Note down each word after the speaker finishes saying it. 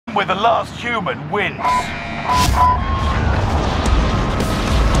Where the last human wins.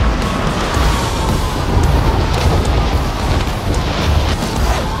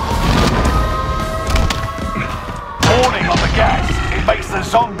 Warning on the gas. It makes the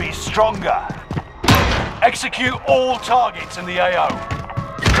zombies stronger. Execute all targets in the AO.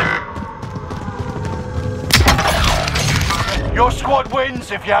 Your squad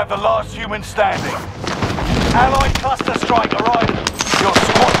wins if you have the last human standing. Allied cluster strike arrived. Your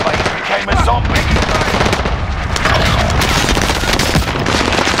squad mate became a zombie.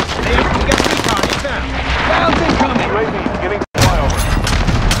 Hey, we got recon inbound. Rounds incoming. UAV getting flyover.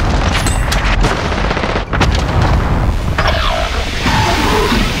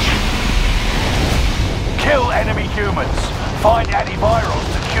 Kill enemy humans. Find antivirals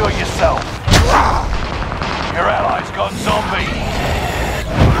to cure yourself. Your ally's gone zombie.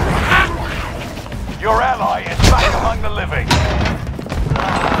 Your ally is back among the living.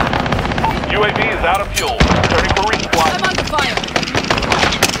 UAV is out of fuel. Turning for resupply. I'm under fire.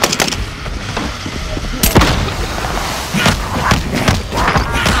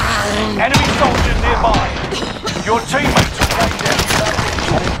 Enemy soldiers nearby. Your teammates have gained their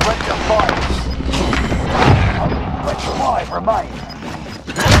and is ready to fight. Only 25 remain.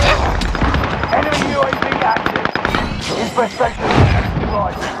 Enemy UAV active. Infestation is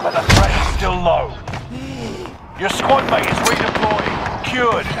rising, but the threat is still low. Your squad mate is redeployed,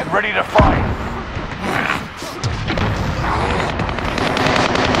 cured, and ready to fight.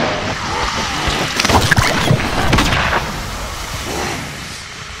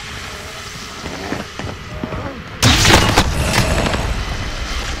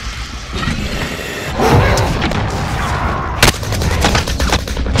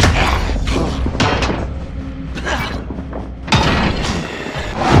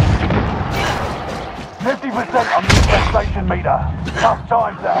 On the infestation meter. Tough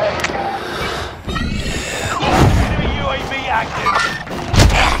times ahead. Enemy UAV active.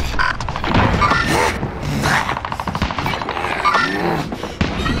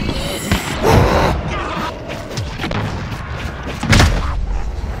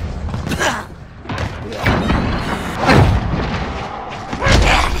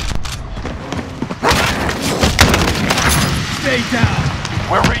 Stay down.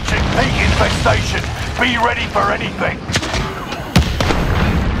 We're reaching peak infestation. Be ready for anything.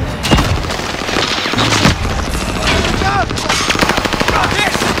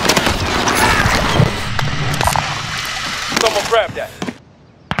 Someone grab that.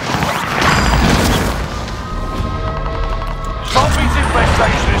 Zombies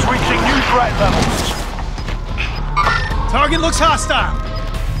infestation is reaching new threat levels. Target looks hostile.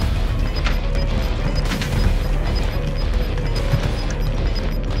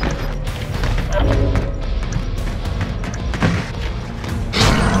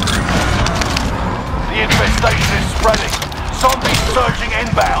 Infestation is spreading. Zombies surging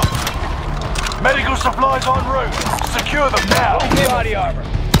inbound. Medical supplies en route. Secure them now. Body armor.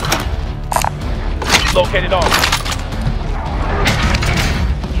 Located armor.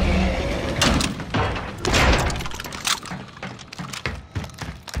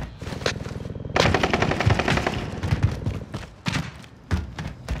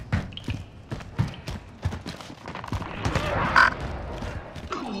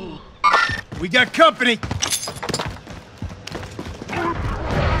 We got company.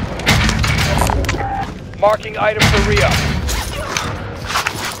 Marking item for re-up.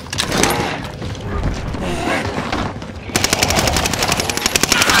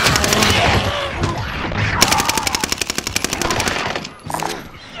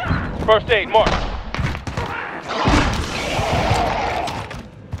 First aid, mark.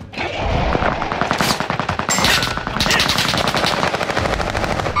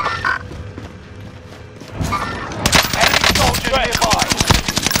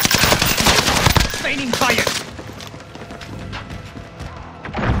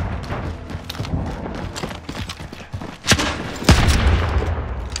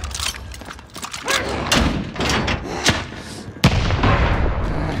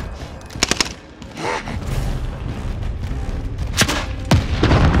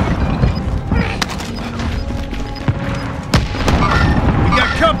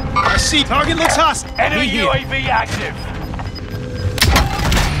 Target looks hostile. Enemy UAV active.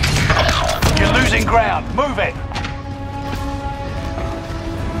 You're losing ground. Move it.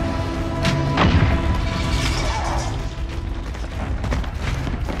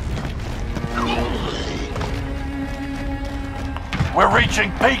 We're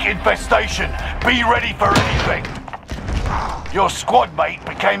reaching peak infestation. Be ready for anything. Your squad mate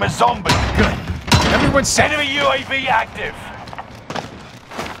became a zombie. Good. Everyone's safe. Enemy UAV active.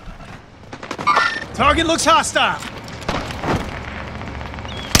 Target looks hostile.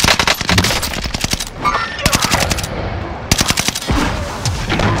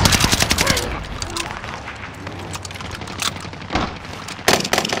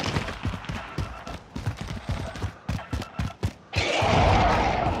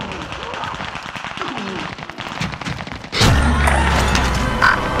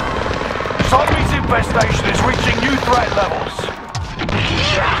 Zombies infestation is reaching new threat levels.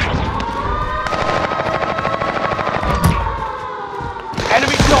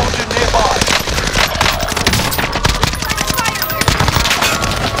 Enemy soldier nearby.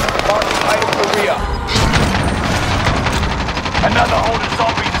 Marking item for re-up. Another horde of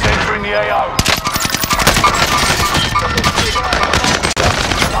zombies is entering the AO.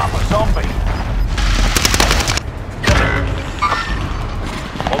 I'm a zombie.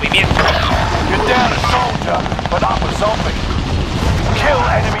 You're down a soldier, but I'm a zombie. Kill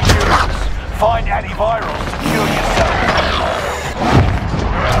enemy units. Find antivirals to cure yourself.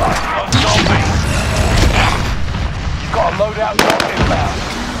 I'm a zombie. You've got a loadout drop inbound.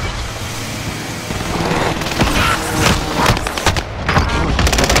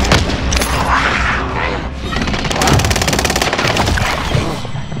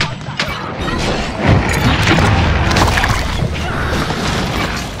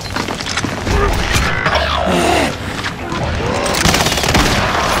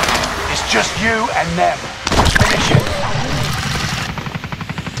 Just you and them. Finish it.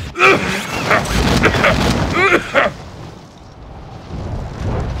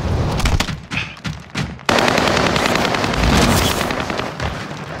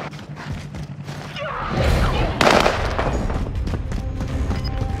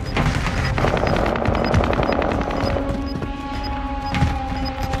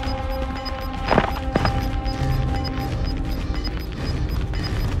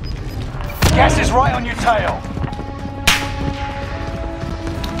 Gas is right on your tail.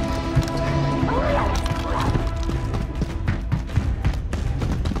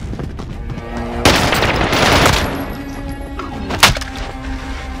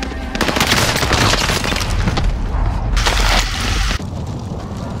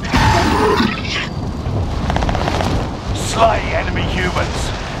 Slay enemy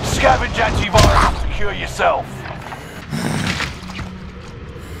humans. Scavenge antivirus to cure yourself.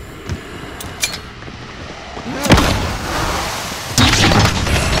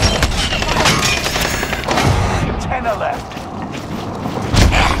 Left.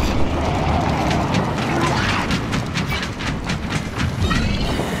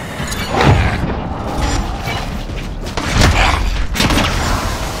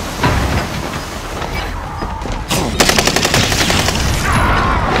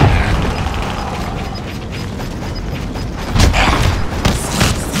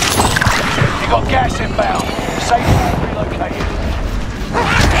 You got gas inbound. Safely relocated.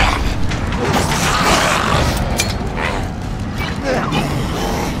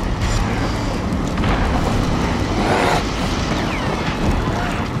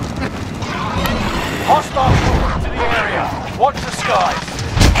 Hostile movement to the area. Watch the skies.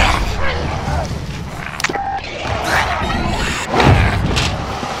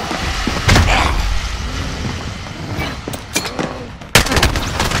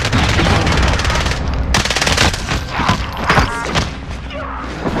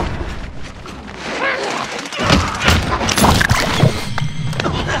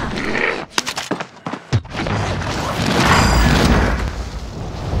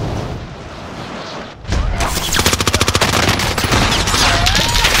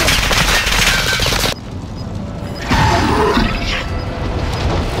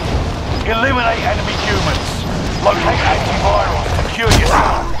 Eliminate enemy humans. Locate antivirals to cure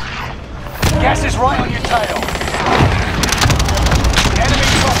yourself. Gas is right on your tail. Enemy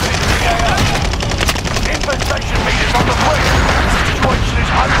dropping into the AO. Infestation meters on the bridge. Situation is